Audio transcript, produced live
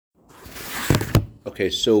Okay,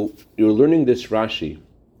 so you're learning this Rashi.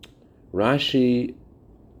 Rashi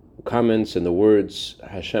comments in the words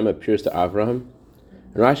Hashem appears to Avraham.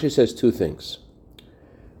 And Rashi says two things.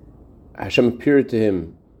 Hashem appeared to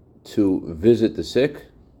him to visit the sick.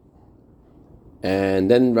 And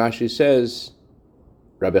then Rashi says,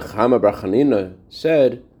 Rabbi Chama bar Chanina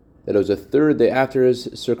said that it was the third day after his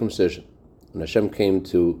circumcision, and Hashem came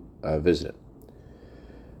to visit him.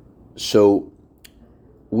 So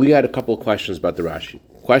we had a couple of questions about the Rashi.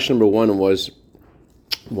 Question number one was,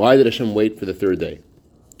 why did Hashem wait for the third day?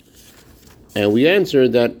 And we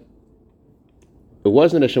answered that it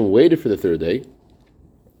wasn't that Hashem waited for the third day.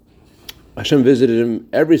 Hashem visited him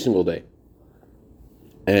every single day.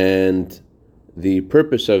 And the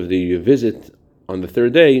purpose of the visit on the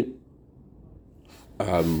third day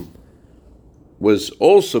was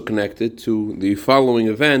also connected to the following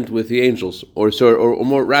event with the angels. Or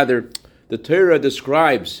more rather, the Torah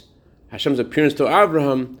describes Hashem's appearance to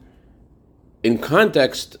Abraham in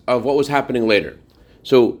context of what was happening later.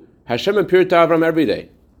 So Hashem appeared to Abraham every day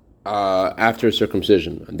after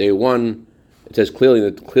circumcision. On day one, it says clearly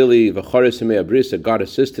V'charis Himei Abris, that God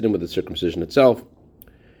assisted him with the circumcision itself.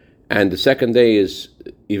 And the second day is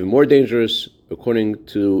even more dangerous, according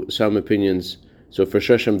to some opinions. So for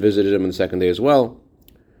sure Hashem visited him on the second day as well.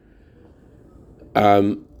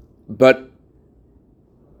 But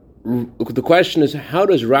the question is, how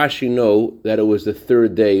does Rashi know that it was the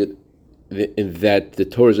third day that the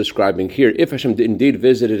Torah is describing here? If Hashem indeed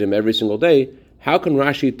visited him every single day, how can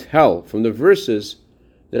Rashi tell from the verses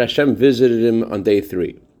that Hashem visited him on day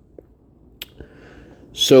 3?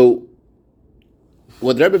 So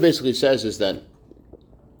what the Rebbe basically says is that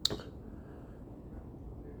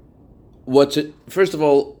first of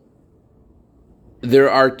all, there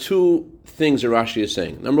are two things that Rashi is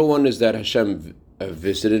saying. Number one is that Hashem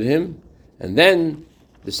visited him, and then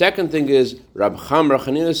the second thing is Rabbi Chama bar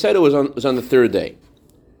Chanina said it was on the third day.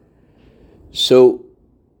 So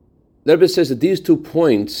the Rebbe says that these 2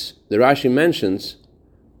 points that Rashi mentions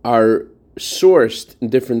are sourced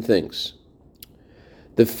in different things.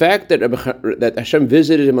 The fact that Hashem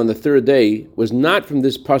visited him on the third day was not from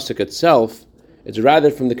this pasuk itself; it's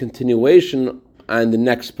rather from the continuation on the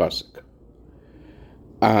next pasuk.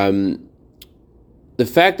 The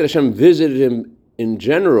fact that Hashem visited him in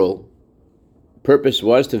general, purpose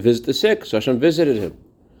was to visit the sick, so Hashem visited him.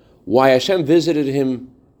 Why Hashem visited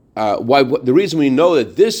him? The reason we know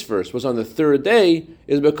that this verse was on the third day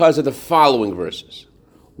is because of the following verses.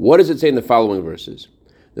 What does it say in the following verses?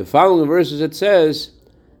 The following verses, it says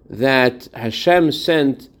that Hashem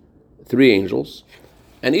sent 3 angels,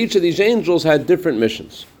 and each of these angels had different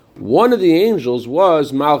missions. One of the angels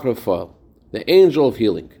was Malach Raphael, the angel of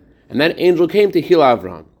healing, and that angel came to heal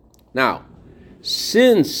Avraham. Now,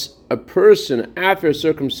 since a person after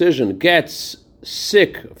circumcision gets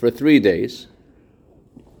sick for 3 days,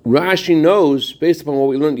 Rashi knows, based upon what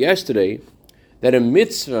we learned yesterday, that a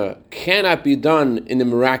mitzvah cannot be done in a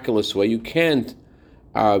miraculous way. You can't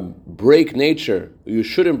break nature. You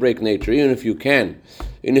shouldn't break nature, even if you can.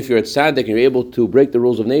 Even if you're at tzaddik and you're able to break the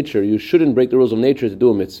rules of nature, you shouldn't break the rules of nature to do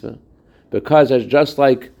a mitzvah. Because that's just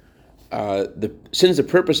like, since the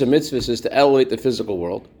purpose of mitzvahs is to elevate the physical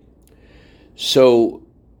world, so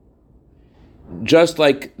just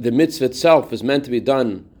like the mitzvah itself is meant to be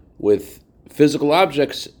done with physical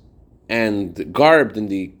objects and garbed in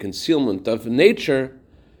the concealment of nature,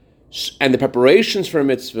 and the preparations for a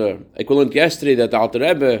mitzvah, like we learned yesterday that the Alter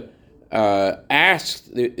Rebbe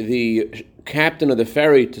asked the captain of the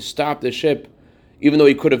ferry to stop the ship, even though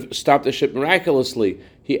he could have stopped the ship miraculously.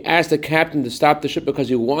 He asked the captain to stop the ship because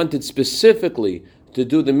he wanted specifically to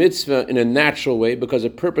do the mitzvah in a natural way, because the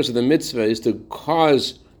purpose of the mitzvah is to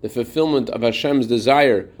cause the fulfillment of Hashem's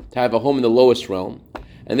desire to have a home in the lowest realm.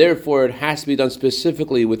 And therefore it has to be done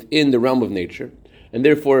specifically within the realm of nature. And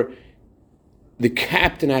therefore the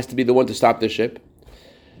captain has to be the one to stop the ship.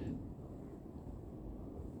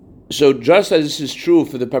 So just as this is true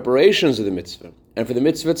for the preparations of the mitzvah and for the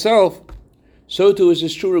mitzvah itself, so too is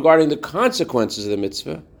this true regarding the consequences of the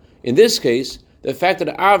mitzvah. In this case, the fact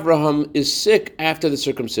that Avraham is sick after the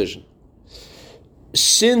circumcision.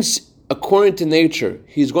 Since, according to nature,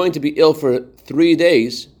 he's going to be ill for 3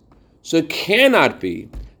 days, so it cannot be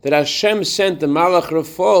that Hashem sent the Malach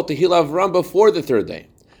Raphael to heal Avraham before the third day.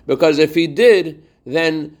 Because if he did,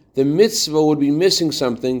 then the mitzvah would be missing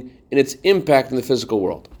something in its impact in the physical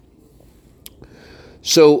world.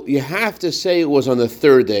 So you have to say it was on the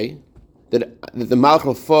third day that the Malach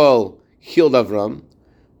Raphael healed Avraham,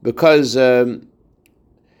 because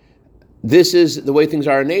this is the way things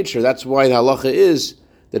are in nature. That's why the halacha is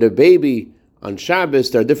that a baby on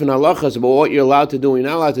Shabbos, there are different halachas about what you're allowed to do and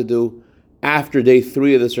you're not allowed to do after day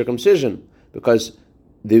 3 of the circumcision, because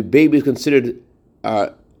the baby is considered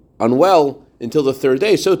unwell until the 3rd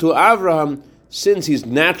day. So to Avraham, since he's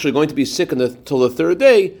naturally going to be sick until the 3rd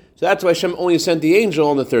day, so that's why Hashem only sent the angel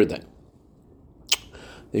on the 3rd day.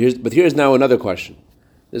 But here's now another question.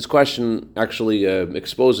 This question actually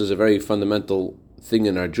exposes a very fundamental thing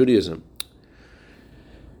in our Judaism.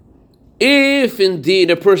 If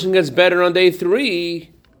indeed a person gets better on day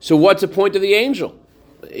 3, so what's the point of the angel?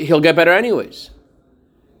 He'll get better anyways.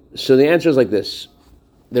 So the answer is like this.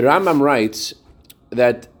 The Rambam writes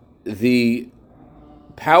that the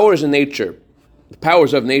powers of nature,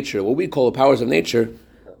 what we call the powers of nature,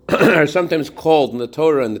 are sometimes called in the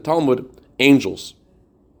Torah and the Talmud angels.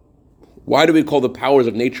 Why do we call the powers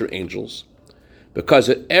of nature angels?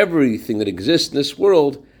 Because everything that exists in this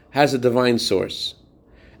world has a divine source.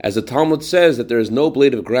 As the Talmud says that there is no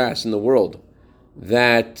blade of grass in the world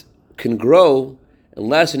that can grow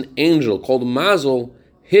unless an angel called Mazel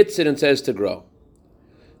hits it and says to grow.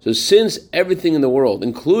 So since everything in the world,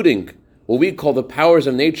 including what we call the powers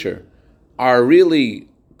of nature, are really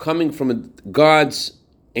coming from God's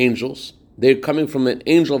angels, they're coming from an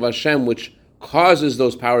angel of Hashem which causes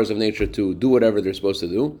those powers of nature to do whatever they're supposed to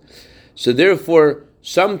do. So therefore,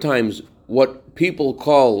 sometimes what people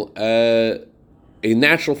call a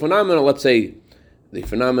natural phenomena, let's say the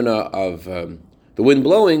phenomena of the wind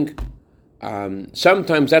blowing,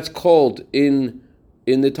 sometimes that's called in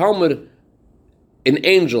the Talmud, an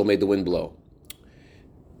angel made the wind blow.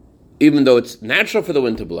 Even though it's natural for the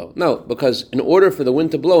wind to blow. No, because in order for the wind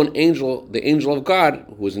to blow, the angel of God,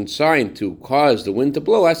 who is assigned to cause the wind to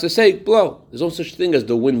blow, has to say, blow. There's no such thing as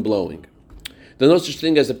the wind blowing. There's no such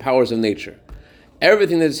thing as the powers of nature.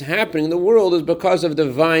 Everything that is happening in the world is because of a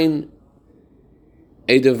divine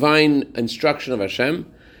instruction of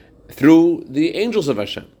Hashem through the angels of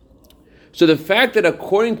Hashem. So the fact that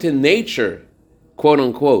according to nature, quote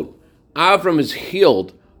unquote, Avram is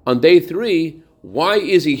healed on day 3, why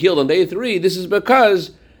is he healed on day 3? This is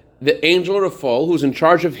because the angel Rafal, who's in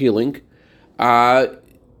charge of healing,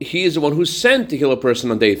 he is the one who's sent to heal a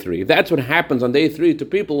person on day 3. If that's what happens on day 3 to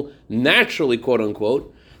people naturally, quote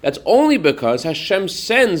unquote, that's only because Hashem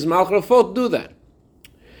sends Malach Rafal to do that.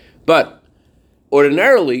 But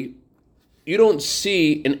ordinarily, you don't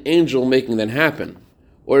see an angel making that happen.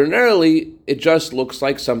 Ordinarily, it just looks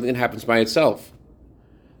like something that happens by itself.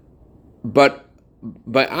 But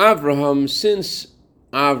by Avraham, since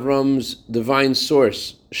Avram's divine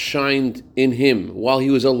source shined in him while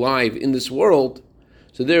he was alive in this world,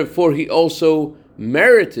 so therefore he also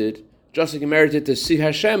merited, just like he merited to see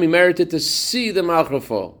Hashem, he merited to see the Malach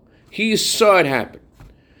Rafal. He saw it happen.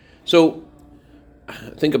 So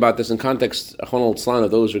think about this in context, of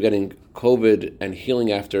those who are getting COVID and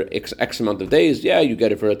healing after X amount of days. Yeah, you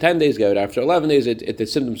get it for 10 days, get it after 11 days, the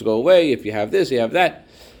symptoms go away. If you have this, you have that.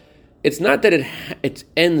 It's not that it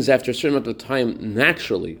ends after a certain amount of time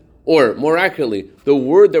naturally, or more accurately, the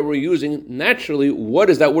word that we're using naturally, what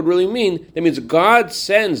does that word really mean? That means God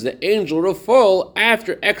sends the angel Rafal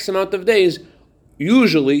after X amount of days,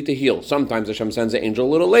 usually to heal. Sometimes Hashem sends the angel a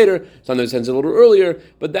little later, sometimes He sends it a little earlier,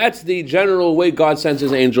 but that's the general way God sends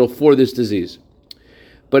His angel for this disease.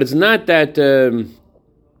 But it's not that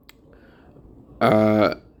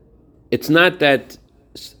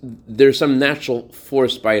there's some natural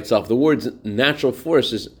force by itself. The word natural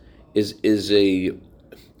force is a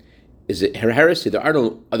heresy. There are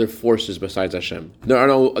no other forces besides Hashem. There are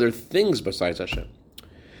no other things besides Hashem.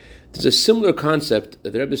 There's a similar concept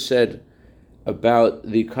that the Rebbe said about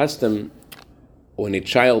the custom when a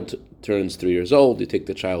child turns 3 years old. You take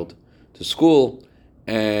the child to school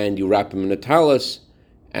and you wrap him in a talus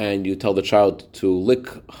and you tell the child to lick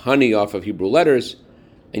honey off of Hebrew letters,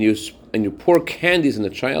 and you pour candies in the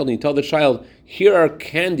child, and you tell the child, here are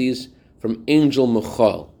candies from Angel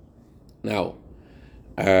Michal. Now,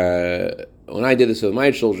 when I did this with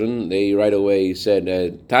my children, they right away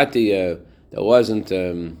said, Tati, that wasn't,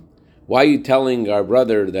 why are you telling our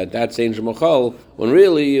brother that that's Angel Michal, when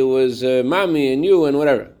really it was Mommy and you and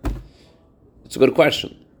whatever? It's a good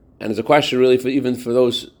question. And it's a question really even for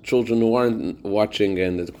those children who aren't watching,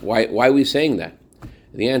 and why are we saying that?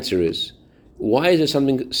 The answer is, why is there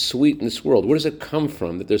something sweet in this world? Where does it come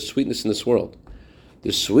from that there's sweetness in this world?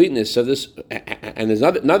 The sweetness of this, and there's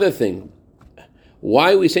another thing.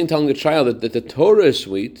 Why are we telling the child that the Torah is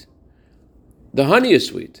sweet, the honey is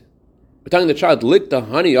sweet? We're telling the child, lick the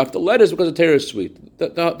honey off the letters because the Torah is sweet.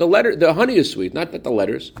 The honey is sweet, not the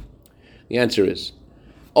letters. The answer is,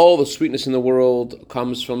 all the sweetness in the world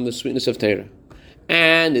comes from the sweetness of Torah.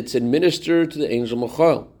 And it's administered to the angel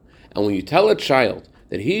Michal. And when you tell a child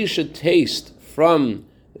that he should taste from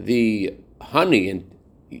the honey, and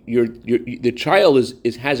the child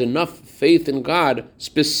has enough faith in God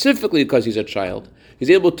specifically because he's a child. He's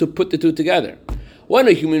able to put the two together. When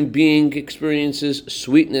a human being experiences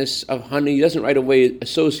sweetness of honey, he doesn't right away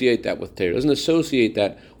associate that with Torah. He doesn't associate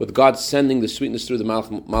that with God sending the sweetness through the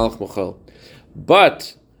Malach Mochel.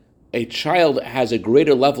 But a child has a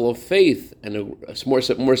greater level of faith and more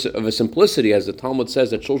of a simplicity, as the Talmud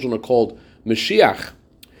says that children are called Mashiach.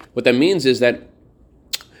 What that means is that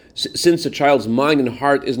since the child's mind and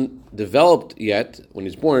heart isn't developed yet when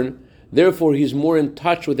he's born, therefore he's more in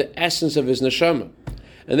touch with the essence of his neshama,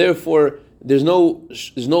 and therefore there's no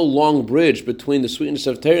long bridge between the sweetness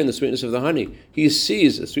of Torah and the sweetness of the honey. He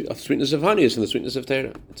sees the sweetness of honey is from the sweetness of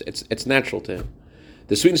Torah. It's natural to him.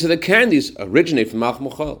 The sweetness of the candies originate from Malach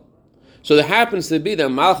Mochel. So there happens to be that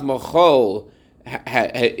Malach Mochel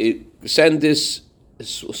send this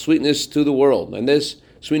sweetness to the world, and this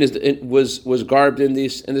sweetness was garbed in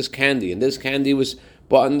this candy, and this candy was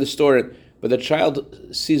bought in the store. But the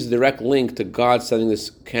child sees a direct link to God sending this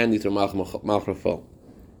candy through Malach Mochel.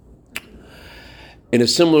 In a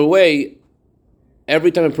similar way,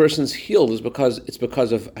 every time a person's healed it's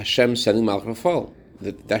because of Hashem sending Malach Mochel.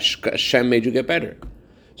 That Hashem made you get better.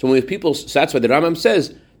 So when people, so that's why the Rambam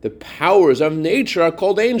says the powers of nature are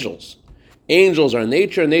called angels. Angels are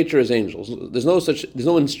nature, nature is angels. There's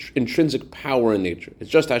no intrinsic power in nature. It's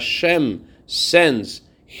just Hashem sends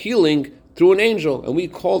healing through an angel, and we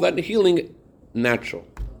call that healing natural.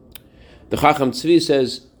 The Chacham Tzvi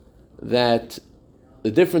says that the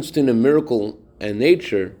difference between a miracle and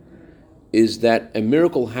nature is that a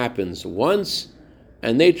miracle happens once,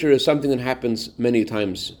 and nature is something that happens many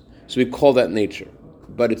times. So we call that nature.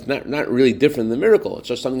 But it's not really different than the miracle. It's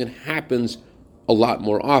just something that happens a lot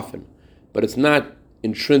more often. But it's not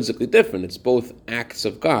intrinsically different. It's both acts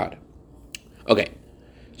of God. Okay,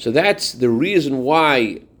 so that's the reason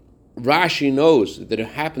why Rashi knows that it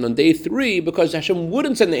happened on day 3, because Hashem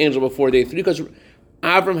wouldn't send the angel before day 3, because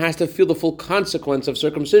Avram has to feel the full consequence of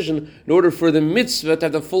circumcision in order for the mitzvah to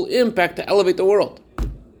have the full impact to elevate the world.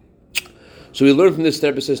 So we learn from this,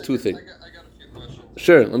 Rebbe says 2 things. I got a few questions.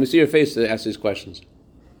 Sure, let me see your face to ask these questions.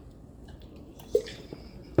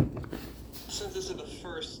 Since this is the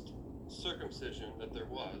first circumcision that there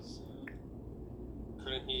was,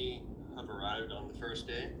 couldn't he have arrived on the first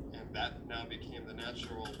day, and that now became the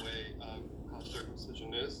natural way of how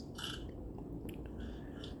circumcision is?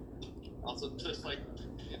 Also, just like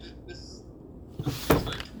this feels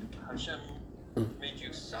like Hashem made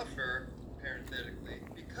you suffer, parenthetically,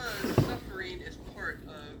 because suffering is part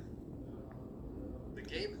of the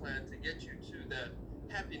game plan to get you to that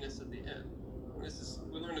happiness at the end. And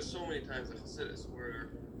we learned this so many times in Chassidus,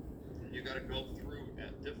 where you got to go through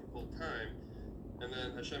that difficult time, and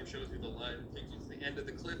then Hashem shows you the light and takes you to the end of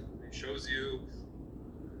the cliff. He shows you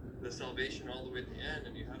the salvation all the way at the end,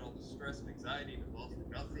 and you had all the stress and anxiety involved for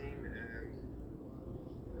nothing, and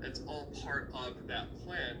it's all part of that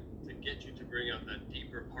plan to get you to bring out that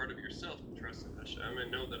deeper part of yourself and trust in Hashem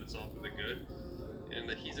and know that it's all for the good and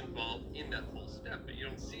that He's involved in that whole step. But you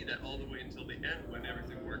don't see that all the way until the end when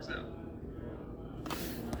everything works out.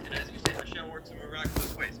 And as you say, Hashem works in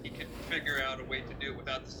miraculous ways. He can figure out a way to do it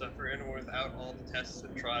without the suffering or without all the tests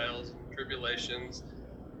and trials and tribulations.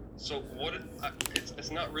 So it's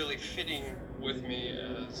not really fitting with me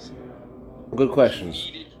as Good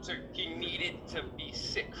questions. he needed to be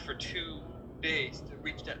sick for 2 days to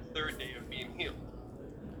reach that third day of being healed.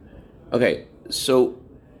 Okay, so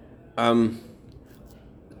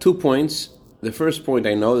 2 points. The first point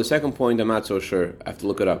I know. The second point I'm not so sure. I have to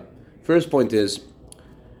look it up. First point is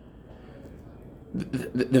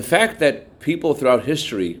the fact that people throughout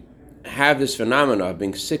history have this phenomena of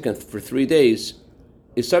being sick for 3 days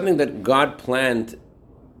is something that God planned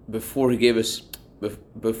before He gave us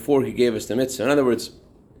the mitzvah. In other words,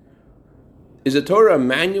 is the Torah a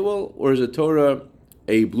manual or is the Torah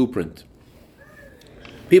a blueprint?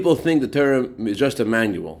 People think the Torah is just a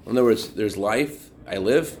manual. In other words, there's life, I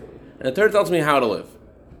live, and the Torah tells me how to live.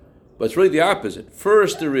 But it's really the opposite.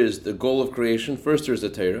 First there is the goal of creation, first there is the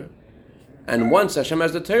Torah, and once Hashem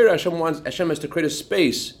has the Torah, Hashem has to create a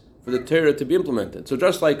space for the Torah to be implemented. So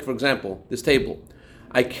just like, for example, this table.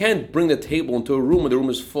 I can't bring the table into a room where the room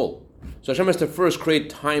is full. So Hashem has to first create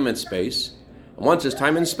time and space. And once there's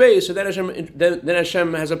time and space, so then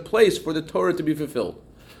Hashem has a place for the Torah to be fulfilled.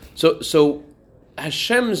 So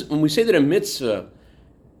Hashem's, when we say that a mitzvah,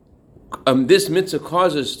 this mitzvah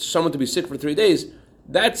causes someone to be sick for 3 days,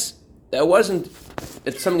 it's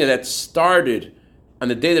something that started on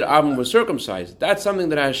the day that Avram was circumcised. That's something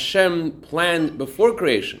that Hashem planned before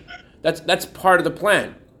creation. That's part of the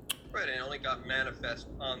plan. Right, and it only got manifest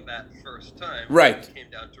on that first time. Right. It came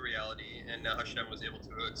down to reality, and now Hashem was able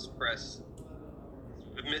to express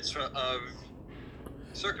the mitzvah of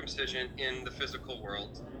circumcision in the physical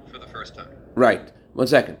world for the first time. Right. 1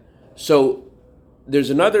 second. So there's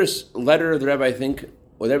another letter of the Rebbe, I think,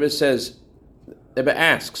 where the Rebbe says, the Rebbe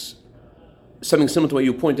asks something similar to what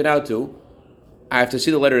you pointed out to. I have to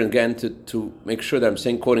see the letter again to make sure that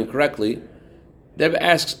I'm quoting correctly. The Rebbe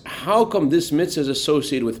asks, how come this mitzvah is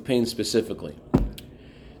associated with pain specifically?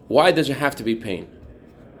 Why does there have to be pain?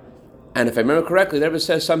 And if I remember correctly, the Rebbe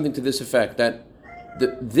says something to this effect, that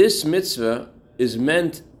this mitzvah is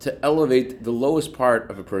meant to elevate the lowest part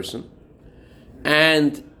of a person,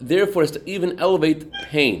 and therefore it's to even elevate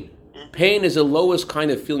pain. Pain is the lowest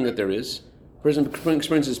kind of feeling that there is. A person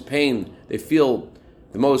experiences pain, they feel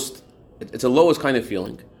the most, it's the lowest kind of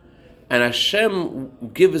feeling. And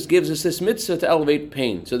Hashem gives us this mitzvah to elevate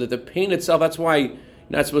pain, so that the pain itself, that's why you're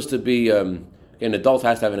not supposed to be, an adult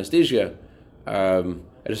has to have anesthesia. I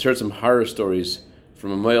just heard some horror stories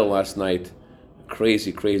from a male last night.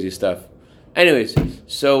 Crazy stuff. Anyways,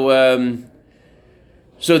 so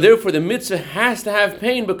therefore the mitzvah has to have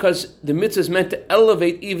pain, because the mitzvah is meant to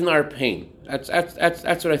elevate even our pain. That's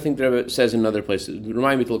what I think the Rebbe says in other places.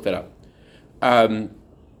 Remind me to look that up.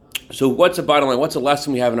 So what's the bottom line? What's the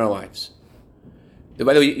lesson we have in our lives?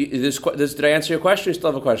 By the way, did I answer your question, or you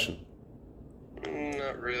still have a question?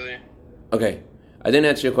 Not really. Okay. I didn't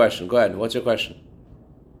answer your question. Go ahead. What's your question?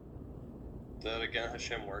 That again,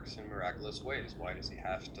 Hashem works in miraculous ways. Why does he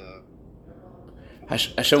have to...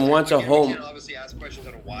 Hashem wants a home. We can't obviously ask questions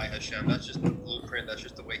on why Hashem. That's just the blueprint. That's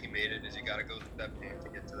just the way he made it. Is you got to go through that pain to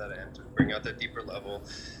get to that end, to bring out that deeper level.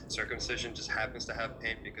 Circumcision just happens to have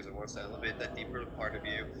pain because it wants to elevate that deeper part of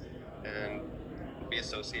you and be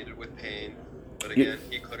associated with pain. But again,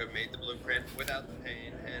 he could have made the blueprint without the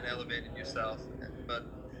pain and elevated yourself. But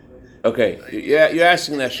okay, you're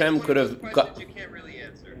asking that Hashem could have. You can't really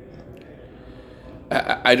answer.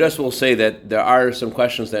 I just will say that there are some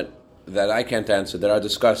questions that I can't answer that are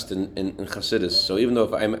discussed in Chassidus. So even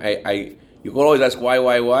though if you can always ask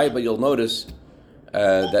why, but you'll notice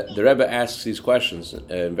that the Rebbe asks these questions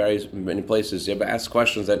in many places. The Rebbe asks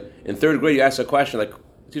questions that in third grade you ask a question like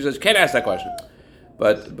the teacher says you can't ask that question,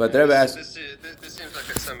 but the Rebbe asks. This seems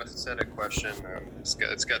like a semi-aesthetic question.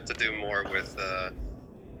 It's got to do more with the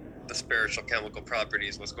spiritual chemical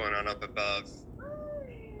properties. What's going on up above?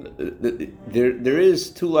 There is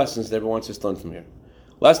two lessons that Rebbe wants us to learn from here.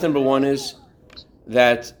 Lesson number one is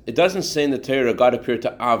that it doesn't say in the Torah God appeared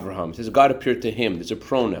to Avraham. It says God appeared to him. There's a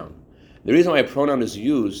pronoun. The reason why a pronoun is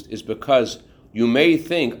used is because you may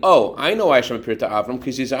think, oh, I know why Hashem appeared to Avraham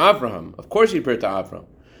because he's Avraham. Of course he appeared to Avraham.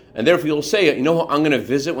 And therefore you'll say, you know who I'm going to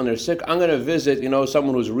visit when they're sick? I'm going to visit,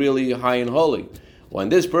 someone who's really high and holy. When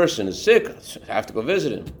this person is sick, I have to go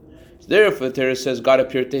visit him. So therefore the Torah says God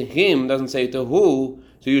appeared to him, doesn't say to who.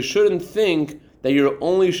 So you shouldn't think that you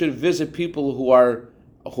only should visit people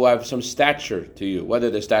who have some stature to you,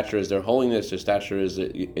 whether their stature is their holiness, their stature is they're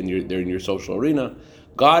in your social arena.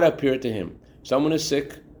 God appeared to him. Someone is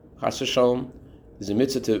sick, chas v'shalom, there's a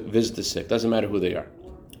mitzvah to visit the sick. Doesn't matter who they are.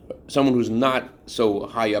 Someone who's not so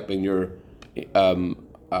high up in your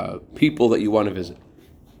people that you want to visit.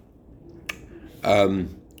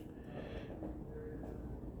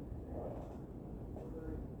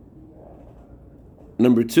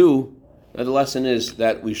 Number two, the lesson is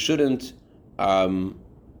that we shouldn't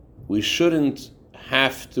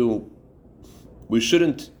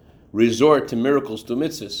resort to miracles, to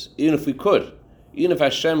mitzvahs, even if we could. Even if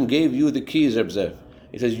Hashem gave you the keys, Reb Zev.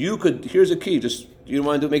 He says, here's a key, just you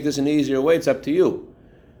want to make this an easier way, it's up to you.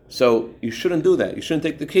 So you shouldn't do that. You shouldn't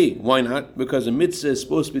take the key. Why not? Because a mitzvah is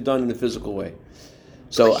supposed to be done in a physical way.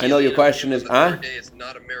 So I know your question is, the third day is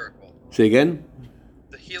not a miracle. Say again?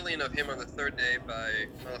 The healing of him on the third day by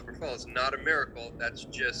Malach Raphael is not a miracle. That's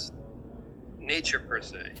just nature per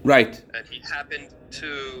se. Right. And he happened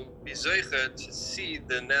to be zeicha to see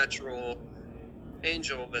the natural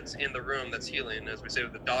angel that's in the room that's healing. As we say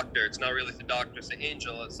with the doctor, it's not really the doctor, it's the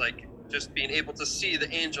angel. It's like just being able to see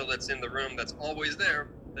the angel that's in the room that's always there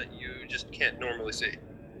that you just can't normally see.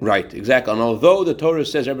 Right, exactly. And although the Torah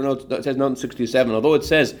says, it says note 67, although it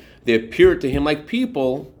says they appeared to him like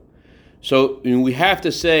people, so we have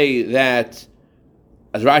to say that,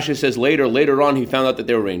 as Rashi says later on he found out that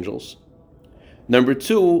they were angels. Number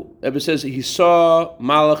two, it says he saw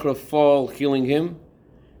Malach Raphael healing him,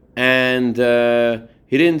 and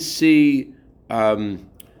he didn't see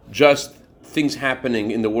just things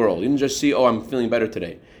happening in the world. He didn't just see, I'm feeling better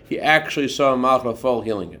today. He actually saw Malach Raphael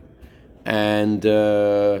healing him,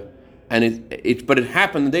 but it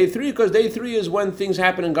happened on day 3 because day 3 is when things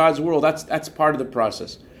happen in God's world. That's part of the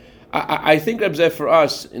process. I think, Reb Zev, for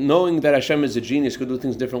us, knowing that Hashem is a genius, could do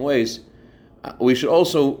things different ways, we should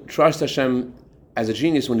also trust Hashem as a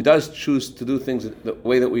genius when He does choose to do things the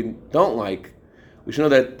way that we don't like. We should know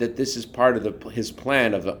that this is part of His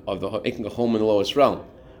plan of making a home in the lowest realm.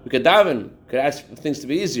 We could daven, could ask for things to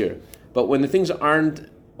be easier, but when the things aren't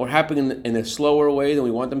or happen in a slower way than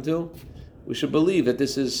we want them to, we should believe that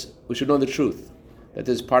we should know the truth, that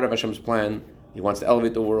this is part of Hashem's plan. He wants to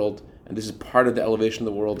elevate the world, and this is part of the elevation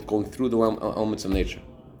of the world, going through the elements of nature,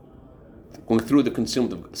 going through the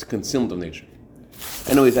consumed of nature.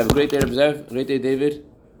 Anyways, have a great day, Reb Zev. Great day, David.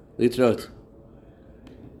 Litrot.